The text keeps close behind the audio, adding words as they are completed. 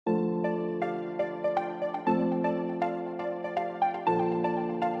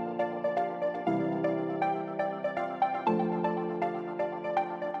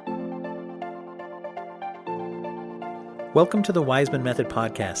Welcome to the Wiseman Method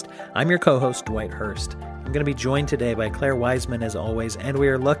Podcast. I'm your co-host, Dwight Hurst. I'm going to be joined today by Claire Wiseman, as always, and we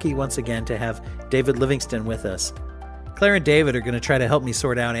are lucky once again to have David Livingston with us. Claire and David are going to try to help me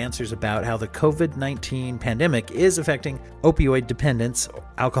sort out answers about how the COVID-19 pandemic is affecting opioid dependence,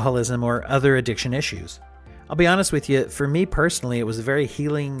 alcoholism, or other addiction issues. I'll be honest with you, for me personally, it was a very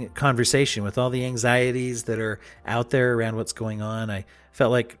healing conversation with all the anxieties that are out there around what's going on. I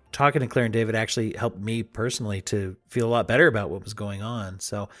felt like talking to Claire and David actually helped me personally to feel a lot better about what was going on.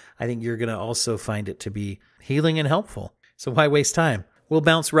 So I think you're going to also find it to be healing and helpful. So why waste time? We'll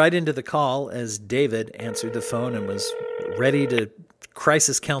bounce right into the call as David answered the phone and was ready to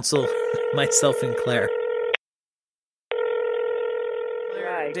crisis counsel myself and Claire.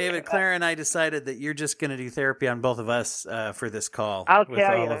 David, Claire and I decided that you're just going to do therapy on both of us for this call with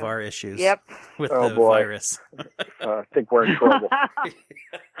all of our issues with the virus. I think we're in trouble.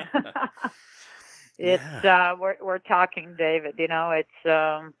 We're talking, David. You know,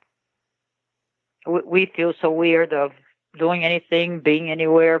 it's we feel so weird of doing anything, being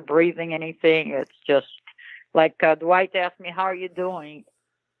anywhere, breathing anything. It's just like Dwight asked me, "How are you doing?"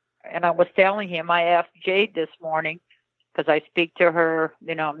 And I was telling him I asked Jade this morning, because I speak to her,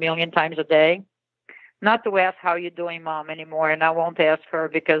 a million times a day, not to ask how you doing, Mom, anymore. And I won't ask her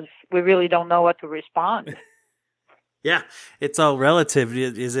because we really don't know what to respond. Yeah, it's all relative.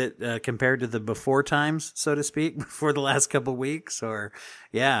 Is it compared to the before times, so to speak, before the last couple of weeks? Or,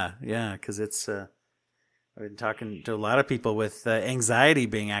 yeah, because it's, I've been talking to a lot of people with anxiety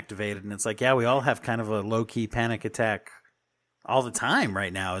being activated. And it's like, yeah, we all have kind of a low-key panic attack all the time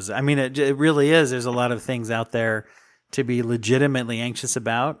right now. It really is. There's a lot of things out there to be legitimately anxious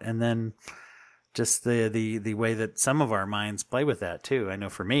about, and then just the way that some of our minds play with that too. I know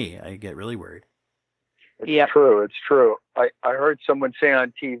for me, I get really worried. It's true. It's true. I heard someone say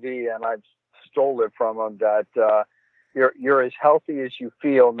on TV, and I stole it from them, that you're as healthy as you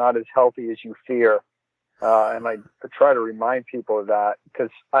feel, not as healthy as you fear. And I try to remind people of that,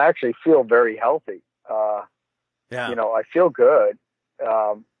 because I actually feel very healthy. I feel good.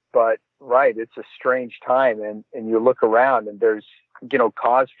 But right, it's a strange time, and you look around and there's,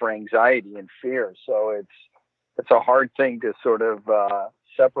 cause for anxiety and fear. So it's a hard thing to sort of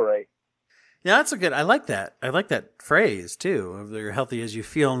separate. Yeah, that's I like that. I like that phrase too, of you're healthy as you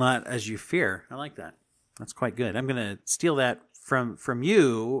feel, not as you fear. I like that. That's quite good. I'm going to steal that from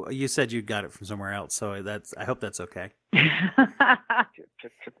you. You said you got it from somewhere else, so I hope that's okay. I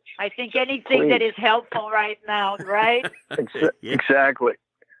think anything that is helpful right now, right? Exactly.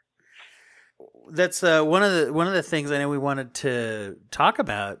 That's one of the things I know we wanted to talk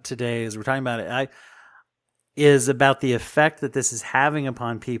about today, as we're talking about it, is about the effect that this is having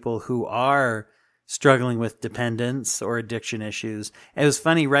upon people who are struggling with dependence or addiction issues. It was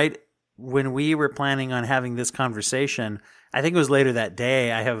funny, right when we were planning on having this conversation, I think it was later that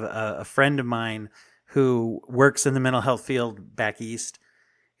day, I have a friend of mine who works in the mental health field back east,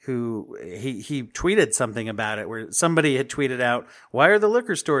 who he tweeted something about it, where somebody had tweeted out, "Why are the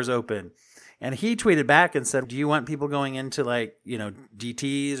liquor stores open?" And he tweeted back and said, "Do you want people going into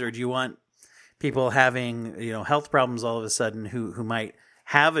DTs, or do you want people having, health problems all of a sudden who might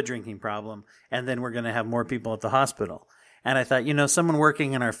have a drinking problem, and then we're going to have more people at the hospital?" And I thought, someone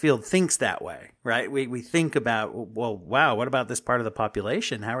working in our field thinks that way, right? We think about, well, wow, what about this part of the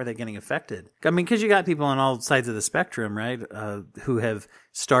population? How are they getting affected? I mean, because you got people on all sides of the spectrum, right, who have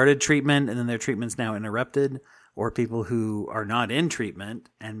started treatment and then their treatment's now interrupted, or people who are not in treatment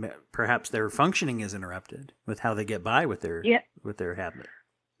and perhaps their functioning is interrupted with how they get by with their habit.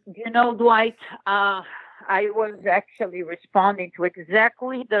 Dwight, I was actually responding to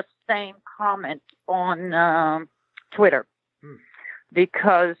exactly the same comment on Twitter,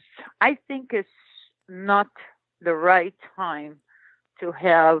 because I think it's not the right time to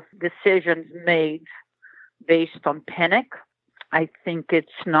have decisions made based on panic. I think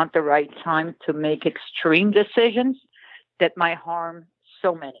it's not the right time to make extreme decisions that might harm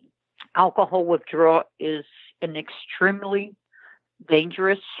so many. Alcohol withdrawal is an extremely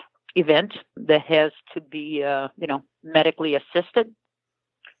dangerous event that has to be, medically assisted.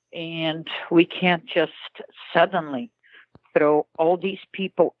 And we can't just suddenly throw all these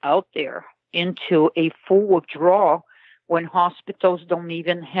people out there into a full withdrawal when hospitals don't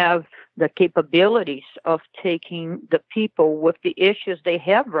even have the capabilities of taking the people with the issues they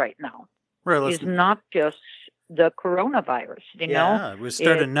have right now. It's not just the coronavirus, Yeah, we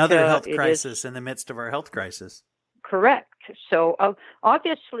start another health crisis in the midst of our health crisis. Correct. So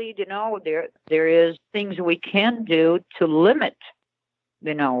obviously, there is things we can do to limit,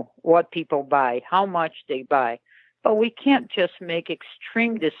 what people buy, how much they buy. But we can't just make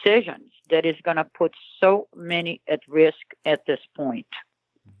extreme decisions that is going to put so many at risk at this point.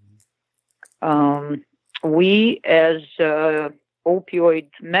 We, as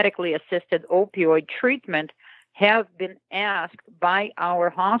medically assisted opioid treatment, have been asked by our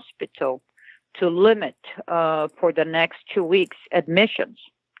hospital to limit for the next 2 weeks admissions,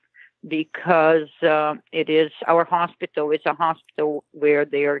 because our hospital is a hospital where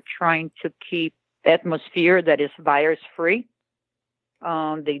they are trying to keep atmosphere that is virus free.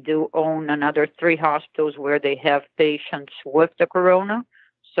 They do own another 3 hospitals where they have patients with the corona.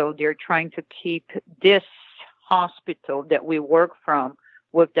 So they're trying to keep this hospital that we work from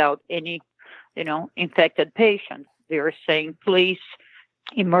without any, infected patients. They're saying, please,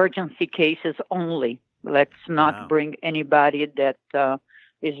 emergency cases only. Let's not bring anybody that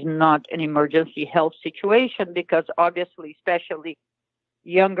is not an emergency health situation, because obviously, especially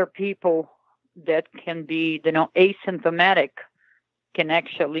younger people that can be, asymptomatic, can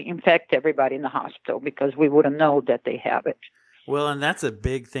actually infect everybody in the hospital because we wouldn't know that they have it. Well, and that's a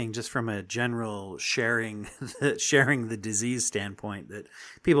big thing just from a general sharing the disease standpoint, that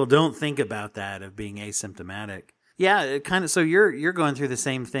people don't think about that, of being asymptomatic. Yeah, it kind of, so you're going through the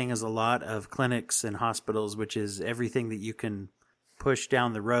same thing as a lot of clinics and hospitals, which is everything that you can push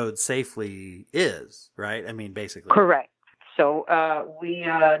down the road safely is, right? I mean, basically. Correct. So we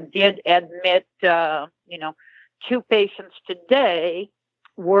did admit, 2 patients today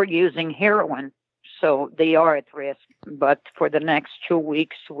were using heroin, so they are at risk. But for the next 2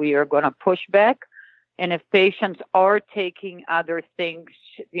 weeks, we are going to push back. And if patients are taking other things,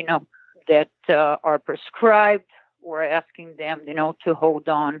 that are prescribed, we're asking them, to hold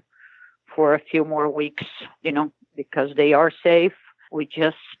on for a few more weeks, because they are safe. We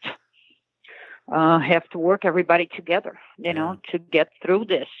just have to work everybody together, to get through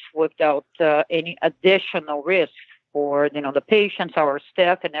this without any additional risk for, the patients, our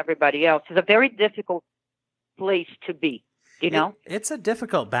staff, and everybody else. It's a very difficult place to be, It's a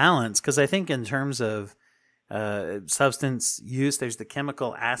difficult balance, because I think in terms of substance use, there's the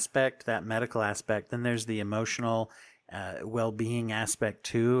chemical aspect, that medical aspect, then there's the emotional well-being aspect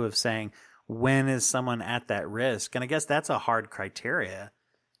too, of saying, when is someone at that risk? And I guess that's a hard criteria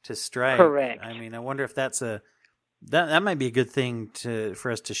to strike. Correct. I mean, I wonder if that's that might be a good thing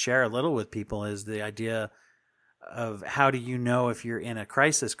for us to share a little with people, is the idea of how do you know if you're in a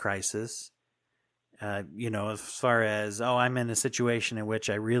crisis, as far as, I'm in a situation in which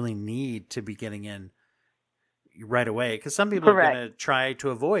I really need to be getting in right away, because some people Correct. are going to try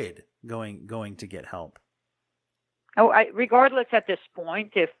to avoid going to get help. Regardless at this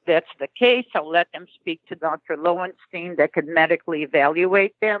point, if that's the case, I'll let them speak to Dr. Lowenstein that could medically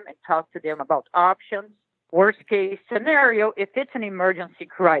evaluate them and talk to them about options. Worst case scenario, if it's an emergency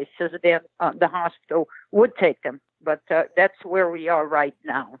crisis, then the hospital would take them. But that's where we are right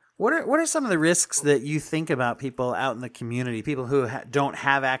now. What are some of the risks that you think about people out in the community, people who don't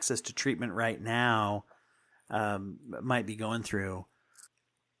have access to treatment right now, might be going through?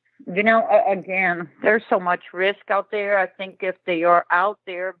 Again, there's so much risk out there. I think if they are out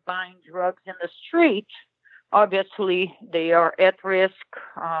there buying drugs in the street, obviously they are at risk.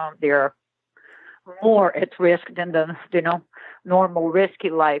 They're more at risk than the normal risky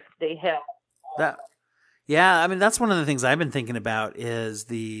life they have. Yeah, I mean, that's one of the things I've been thinking about, is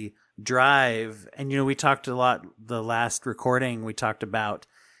the drive. And we talked a lot, the last recording, we talked about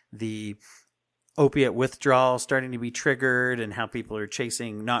the opiate withdrawal starting to be triggered, and how people are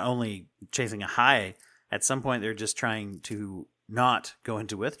not only chasing a high, at some point they're just trying to not go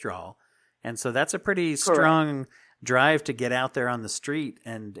into withdrawal. And so that's a pretty strong drive to get out there on the street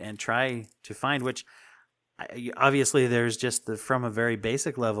and try to find, which obviously there's just from a very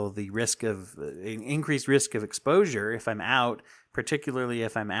basic level, the risk of increased risk of exposure if I'm out, particularly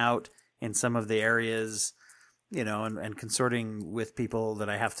if I'm out in some of the areas, and consorting with people that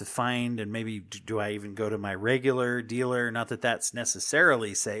I have to find, and maybe do I even go to my regular dealer? Not that that's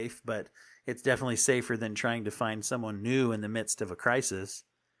necessarily safe, but it's definitely safer than trying to find someone new in the midst of a crisis.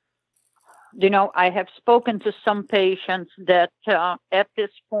 I have spoken to some patients that at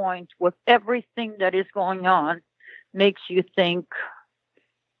this point, with everything that is going on, makes you think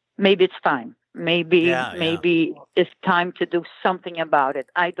maybe it's time. Maybe it's time to do something about it.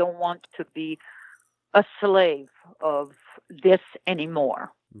 I don't want to be a slave of this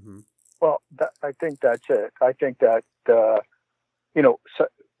anymore. Mm-hmm. Well, I think that's it. I think that,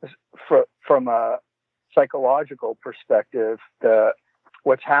 from a psychological perspective,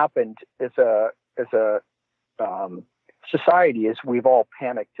 what's happened as a society is we've all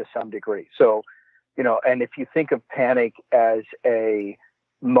panicked to some degree. So, and if you think of panic as a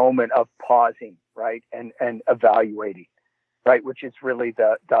moment of pausing, right, and evaluating, right, which is really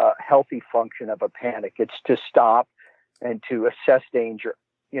the healthy function of a panic. It's to stop and to assess danger.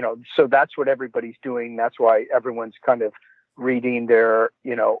 So that's what everybody's doing. That's why everyone's kind of reading their,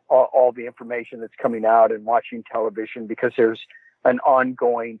 all the information that's coming out and watching television, because there's an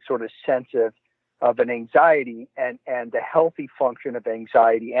ongoing sort of sense of an anxiety, and the healthy function of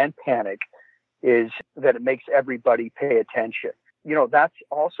anxiety and panic is that it makes everybody pay attention. That's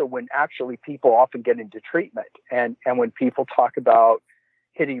also when actually people often get into treatment. And when people talk about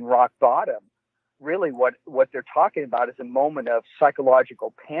hitting rock bottom, really what they're talking about is a moment of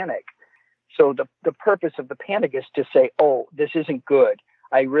psychological panic. So the purpose of the panic is to say, oh, this isn't good.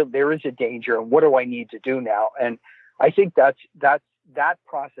 There is a danger, and what do I need to do now? And I think that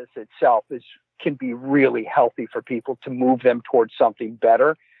process itself can be really healthy for people to move them towards something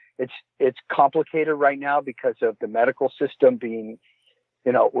better. It's complicated right now because of the medical system being,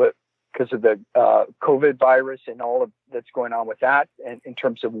 because of the COVID virus and all of that's going on with that, and in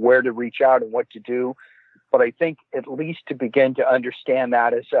terms of where to reach out and what to do. But I think at least to begin to understand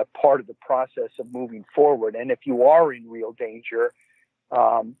that as a part of the process of moving forward. And if you are in real danger,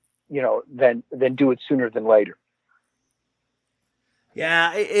 then do it sooner than later.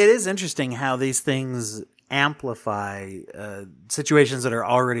 Yeah, it is interesting how these things amplify situations that are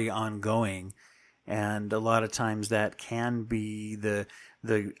already ongoing. And a lot of times that can be the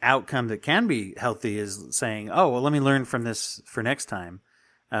outcome that can be healthy, is saying, oh, well, let me learn from this for next time,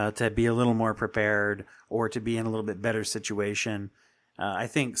 to be a little more prepared or to be in a little bit better situation. I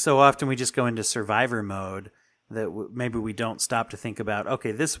think so often we just go into survivor mode that maybe we don't stop to think about,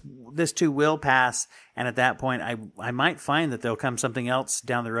 okay, this too will pass. And at that point, I might find that there'll come something else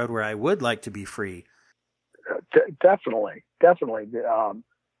down the road where I would like to be free. Definitely.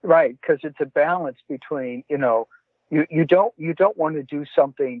 Right. Because it's a balance between, you don't want to do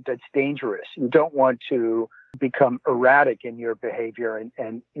something that's dangerous. You don't want to become erratic in your behavior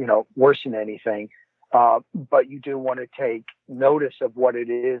and worsen anything. But you do want to take notice of what it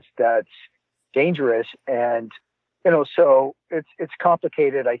is that's dangerous. And, so it's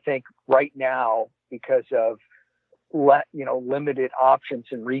complicated, I think, right now because of, limited options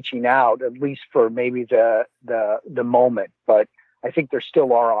in reaching out, at least for maybe the moment. But I think there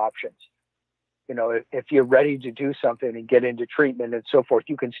still are options. If you're ready to do something and get into treatment and so forth,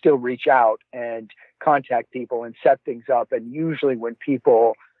 you can still reach out and contact people and set things up. And usually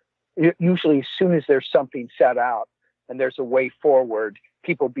as soon as there's something set out and there's a way forward,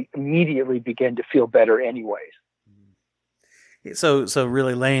 people immediately begin to feel better anyways. So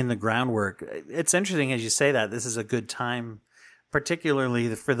really laying the groundwork. It's interesting as you say that. This is a good time,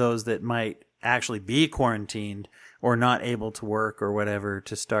 particularly for those that might actually be quarantined or not able to work or whatever,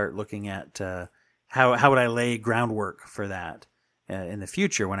 to start looking at how would I lay groundwork for that in the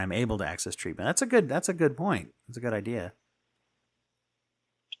future when I'm able to access treatment. That's a good point. That's a good idea.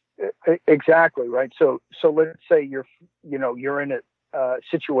 Exactly, right. So let's say you're in a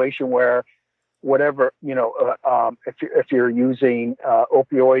situation where whatever, if you're using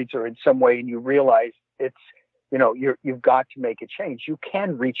opioids or in some way, and you realize it's, you've got to make a change, you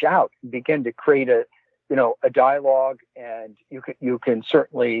can reach out and begin to create a dialogue, and you can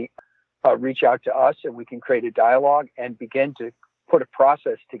certainly reach out to us, and we can create a dialogue and begin to put a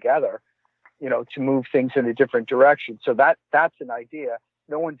process together, to move things in a different direction. So that's an idea.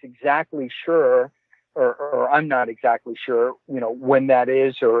 No one's exactly sure, or I'm not exactly sure, when that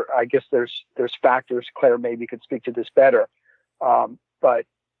is, or I guess there's factors. Claire maybe could speak to this better. But,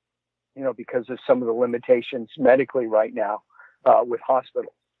 because of some of the limitations medically right now with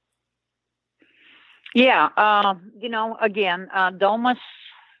hospitals. Yeah. Again, Domus,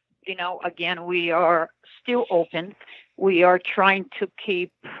 again, we are still open. We are trying to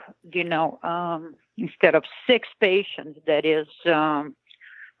keep, instead of 6 patients, that is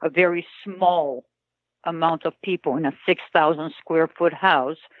a very small amount of people in a 6,000 square foot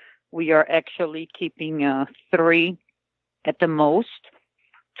house, we are actually keeping 3 at the most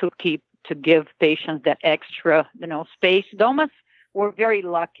to give patients that extra, space. Domus, we're very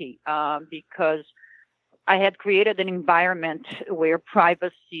lucky because I had created an environment where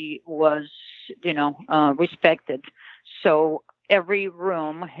privacy was, respected. So every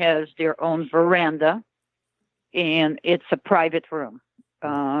room has their own veranda, and it's a private room.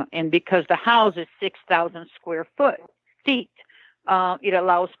 And because the house is 6,000 square feet, it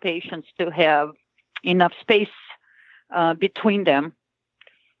allows patients to have enough space between them,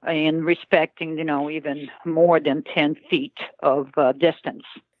 and respecting, even more than 10 feet of distance.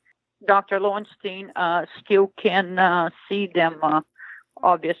 Dr. Lowenstein still can see them,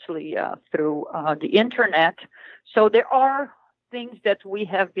 obviously, through the internet. So there are things that we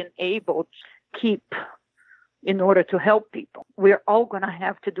have been able to keep in order to help people. We're all going to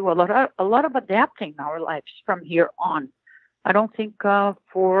have to do a lot of adapting our lives from here on. I don't think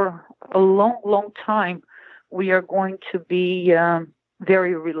for a long, long time we are going to be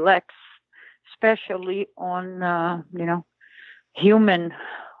very relaxed, especially on human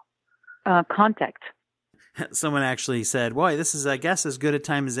contact. Someone actually said, "Boy, this is, I guess, as good a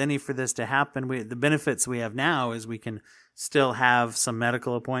time as any for this to happen. The benefits we have now is we can still have some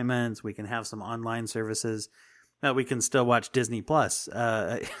medical appointments, we can have some online services, we can still watch Disney Plus,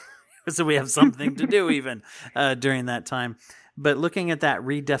 so we have something to do even during that time." But looking at that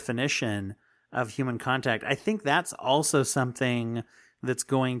redefinition of human contact, I think that's also something that's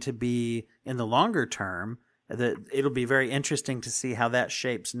going to be in the longer term. That it'll be very interesting to see how that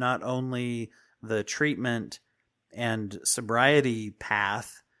shapes not only the treatment and sobriety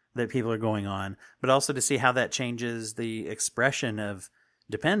path that people are going on, but also to see how that changes the expression of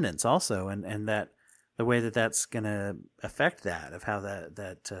dependence also, and that the way that that's going to affect that, of how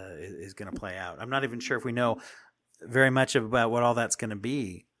that is going to play out. I'm not even sure if we know very much about what all that's going to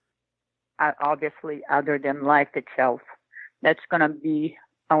be. Obviously, other than life itself, that's going to be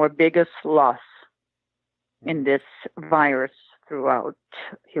our biggest loss in this virus throughout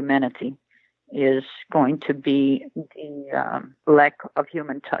humanity, is going to be the lack of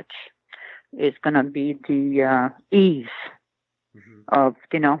human touch. It's going to be the ease of,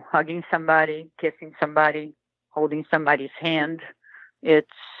 hugging somebody, kissing somebody, holding somebody's hand. It's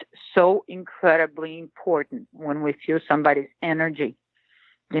so incredibly important when we feel somebody's energy,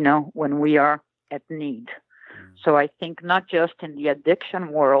 when we are at need. So I think not just in the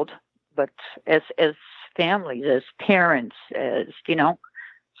addiction world, but as families, as parents, as,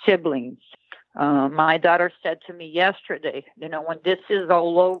 siblings. My daughter said to me yesterday, when this is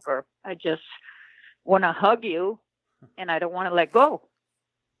all over, I just want to hug you and I don't want to let go.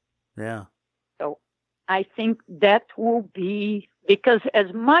 Yeah. So I think that will be, because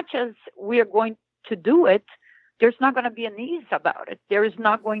as much as we are going to do it, there's not going to be an ease about it. There is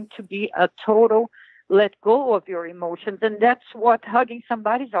not going to be a total let go of your emotions. And that's what hugging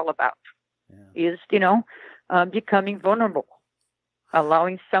somebody is all about, is, becoming vulnerable,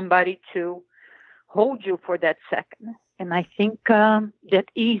 allowing somebody to hold you for that second. And I think that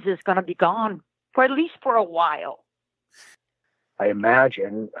ease is going to be gone for at least for a while. I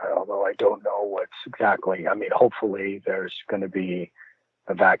imagine, although I don't know what's exactly, hopefully there's going to be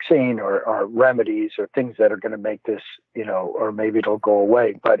a vaccine or remedies or things that are going to make this, or maybe it'll go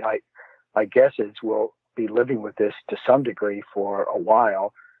away. But I guess we'll be living with this to some degree for a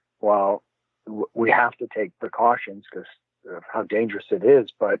while we have to take precautions because of how dangerous it is.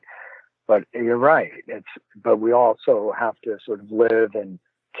 But you're right. But we also have to sort of live and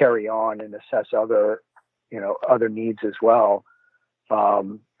carry on and assess other needs as well.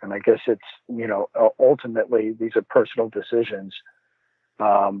 And I guess it's, ultimately these are personal decisions,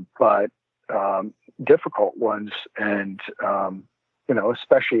 but difficult ones. And,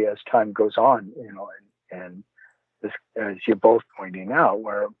 especially as time goes on, and this, as you're both pointing out,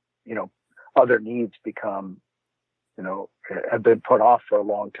 where, other needs become, have been put off for a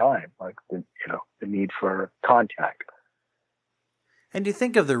long time, like the need for contact. And do you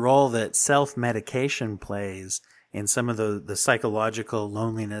think of the role that self-medication plays in some of the psychological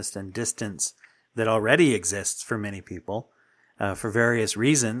loneliness and distance that already exists for many people for various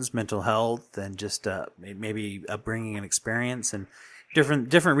reasons, mental health and just maybe upbringing and experience, and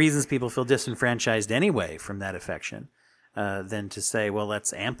different reasons people feel disenfranchised anyway from that affection, than to say, well,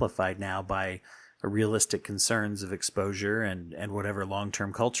 that's amplified now by realistic concerns of exposure and whatever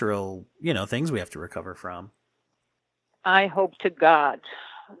long-term cultural, things we have to recover from. I hope to God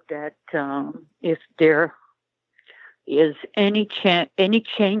that if there is any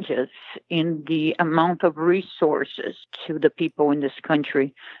changes in the amount of resources to the people in this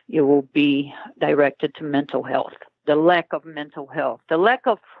country, it will be directed to mental health. The lack of mental health, the lack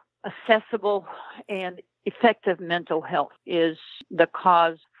of accessible and effective mental health is the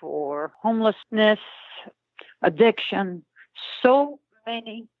cause for homelessness, addiction, so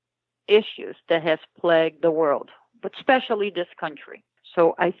many issues that has plagued the world, but especially this country.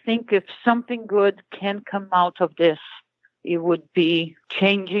 So I think if something good can come out of this, it would be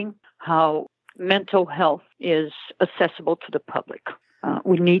changing how mental health is accessible to the public.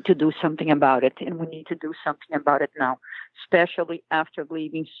 We need to do something about it, and we need to do something about it now, especially after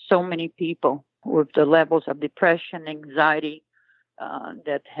leaving so many people with the levels of depression, anxiety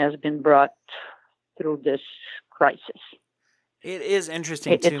that has been brought through this crisis. It is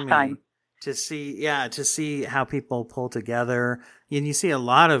interesting to me time. to see how people pull together. And you see a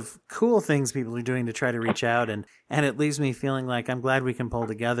lot of cool things people are doing to try to reach out, and it leaves me feeling like I'm glad we can pull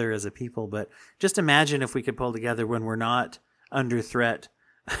together as a people. But just imagine if we could pull together when we're not under threat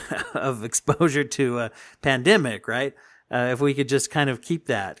of exposure to a pandemic, right? If we could just kind of keep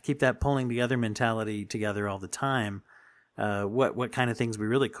that pulling together mentality together all the time, what kind of things we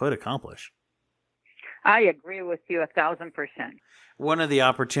really could accomplish. I agree with you 1,000%. One of the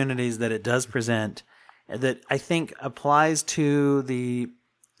opportunities that it does present that I think applies to the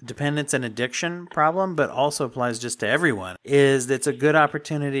dependence and addiction problem, but also applies just to everyone, is that it's a good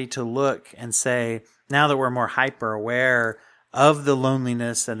opportunity to look and say, now that we're more hyper aware of the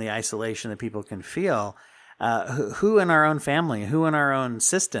loneliness and the isolation that people can feel, who in our own family, who in our own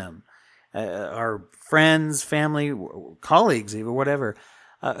system, our friends, family, colleagues, even whatever,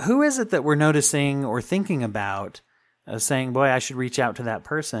 who is it that we're noticing or thinking about saying, boy, I should reach out to that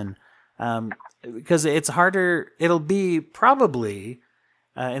person? Because it's harder. It'll be probably,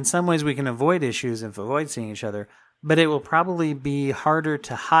 in some ways we can avoid issues and avoid seeing each other, but it will probably be harder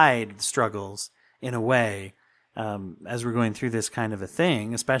to hide struggles in a way as we're going through this kind of a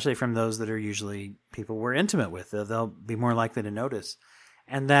thing, especially from those that are usually people we're intimate with. They'll be more likely to notice.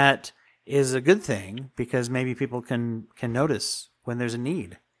 And that is a good thing because maybe people can notice when there's a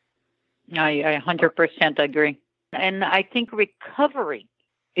need. I 100% agree. And I think recovery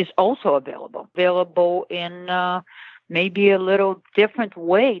is also available in maybe a little different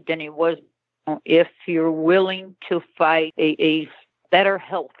way than it was if you're willing to fight a better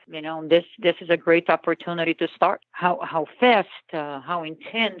health. This is a great opportunity to start. How fast, how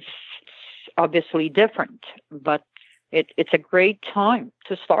intense, obviously different, but it's a great time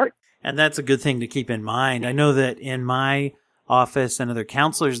to start. And that's a good thing to keep in mind. I know that in my office and other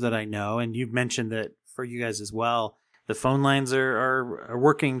counselors that I know, and you've mentioned that for you guys as well, the phone lines are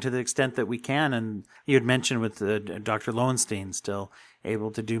working to the extent that we can. And you had mentioned with Dr. Lowenstein still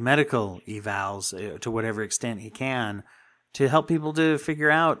able to do medical evals to whatever extent he can to help people to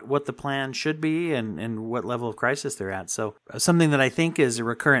figure out what the plan should be and what level of crisis they're at. So something that I think is a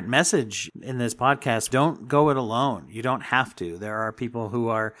recurrent message in this podcast, don't go it alone. You don't have to. There are people who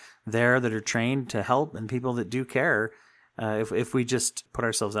are there that are trained to help and people that do care if we just put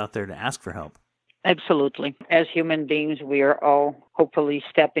ourselves out there to ask for help. Absolutely. As human beings, we are all hopefully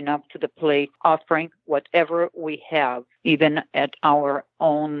stepping up to the plate, offering whatever we have, even at our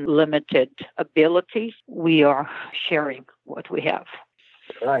own limited abilities. We are sharing what we have.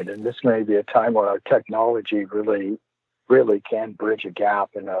 Right. And this may be a time where our technology really can bridge a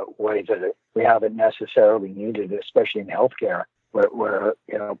gap in a way that we haven't necessarily needed, especially in healthcare, where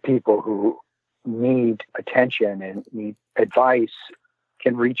people who need attention and need advice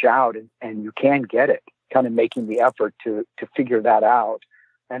can reach out and you can get it, kind of making the effort to figure that out.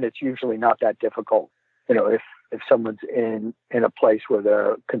 And it's usually not that difficult. If someone's in a place where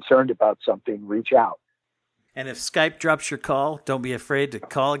they're concerned about something, reach out. And if Skype drops your call, don't be afraid to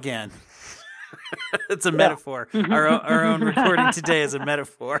call again. It's a metaphor. Our own recording today is a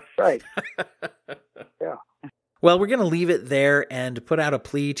metaphor. Right. Yeah. Well, we're going to leave it there and put out a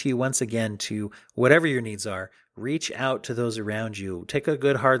plea to you once again to whatever your needs are, reach out to those around you. Take a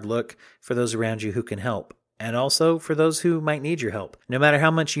good hard look for those around you who can help. And also for those who might need your help. No matter how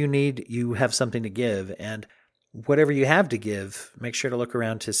much you need, you have something to give. And whatever you have to give, make sure to look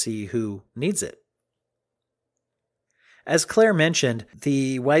around to see who needs it. As Claire mentioned,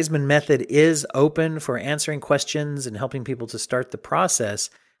 the Wiseman method is open for answering questions and helping people to start the process.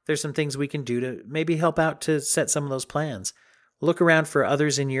 There's some things we can do to maybe help out to set some of those plans. Look around for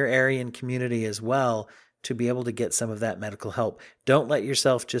others in your area and community as well to be able to get some of that medical help. Don't let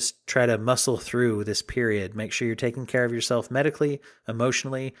yourself just try to muscle through this period. Make sure you're taking care of yourself medically,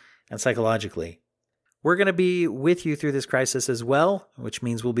 emotionally, and psychologically. We're going to be with you through this crisis as well, which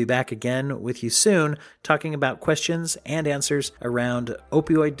means we'll be back again with you soon, talking about questions and answers around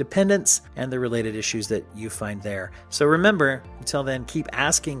opioid dependence and the related issues that you find there. So remember, until then, keep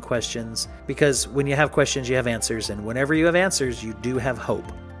asking questions, because when you have questions, you have answers, and whenever you have answers, you do have hope.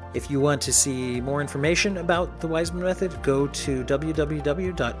 If you want to see more information about the Wiseman Method, go to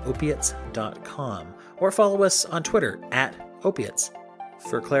www.opiates.com or follow us on Twitter @opiates.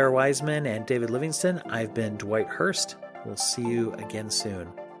 For Claire Wiseman and David Livingston, I've been Dwight Hurst. We'll see you again soon.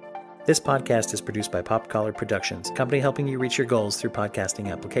 This podcast is produced by Popped Collar Productions, a company helping you reach your goals through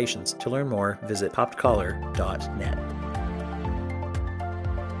podcasting applications. To learn more, visit poppedcollar.net.